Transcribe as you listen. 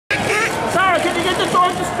me get the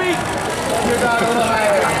dog to speak.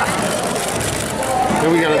 Now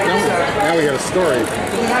we got a story.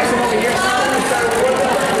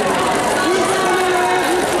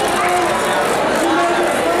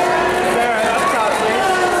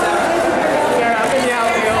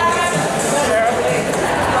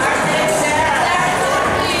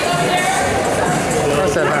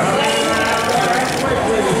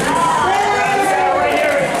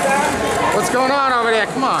 What's going on over there?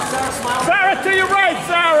 Come on. Sarah, to your right,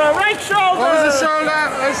 Sarah. Right shoulder. What was the shoulder?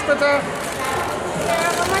 Let's put that.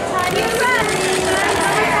 Sarah, one more time. You're right.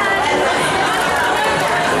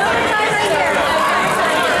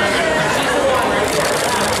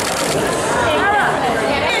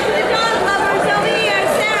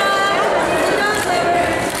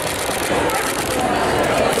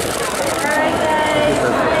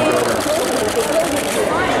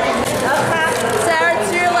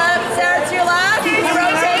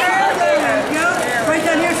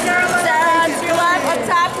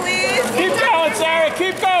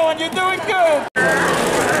 Keep going, you're doing good. Oh,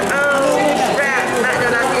 strap. Not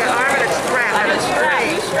an arm and a strap. And a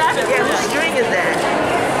string. Yeah, what string is that?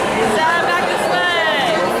 Sarah, back this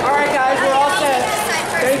way. All right, guys, we're all set.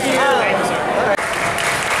 Thank you.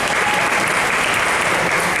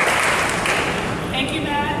 Thank you,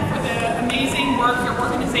 Matt, for the amazing work your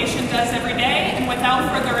organization does every day. And without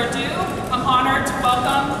further ado, I'm honored to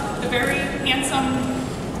welcome the very handsome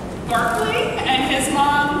Barkley and his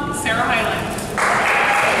mom, Sarah Hyland.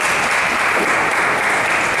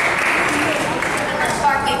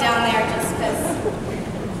 Barkley down there just because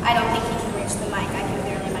I don't think he can reach the mic. I can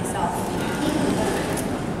barely myself.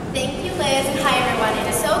 Thank you, Liz, and hi everyone. It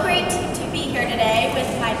is so great to be here today with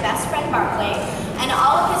my best friend Barkley and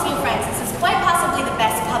all of his new friends. This is quite possibly the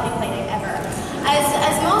best puppy play date ever.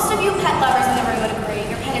 As most of you pet lovers in the room would agree,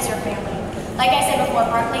 your pet is your family. Like I said before,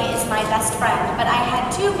 Barkley is my best friend, but I had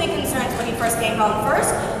two big concerns when he first came home.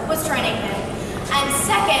 First was training him. And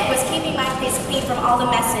second was keeping my place clean from all the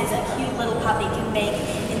messes a cute little puppy can make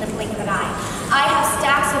in the blink of an eye. I have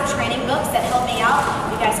stacks of training books that help me out.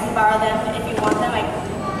 You guys can borrow them if you want them. I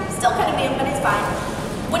still kind of need them, but it's fine.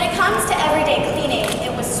 When it comes to everyday cleaning,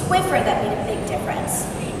 it was Swiffer that made a big difference.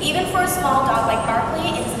 Even for a small dog like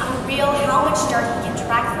Barkley, it's unreal how much dirt he can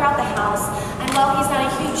track throughout the house. And while he's not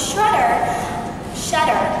a huge shedder,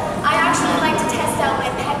 I actually like to test out my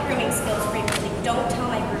pet grooming skills frequently. Don't tell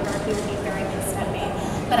my groomer, he will be very pissed at me.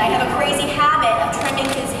 But I have a crazy habit of trimming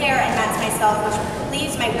his hair and mats myself, which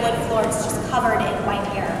leaves my wood floors just covered in white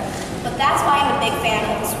hair. But that's why I'm a big fan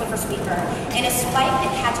of the Swiffer Sweeper. In a swipe,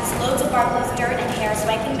 it catches loads of Barkley's dirt and hair so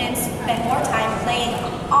I can spend more time playing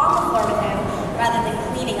on the floor with him rather than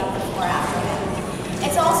cleaning up the floor after him.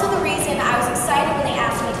 It's also the reason I was excited when they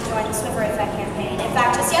asked me to join the Swiffer Effect campaign. In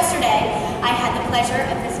fact, just yesterday, I had the pleasure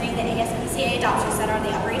of visiting the ASPCA Adoption Center on the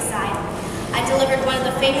Upper East Side. I delivered one of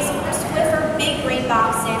the famous Swiffer big green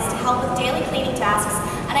boxes to help with daily cleaning tasks,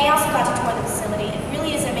 and I also got to tour the facility. It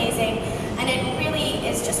really is amazing, and it really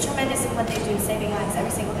is just tremendous in what they do, saving lives every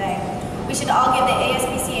single day. We should all give the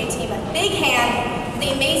ASPCA team a big hand for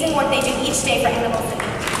the amazing work they do each day for animals in need.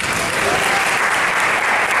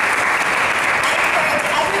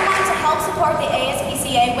 Help support the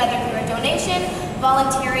ASPCA, whether through a donation,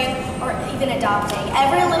 volunteering, or even adopting.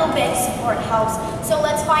 Every little bit of support helps, so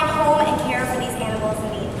let's find home and care for these animals in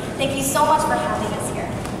need. Thank you so much for having us here.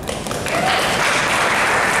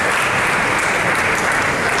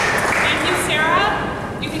 Thank you, Sarah.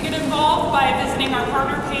 You can get involved by visiting our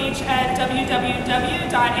partner page at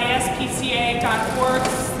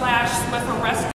www.aspca.org/SwifferRescue.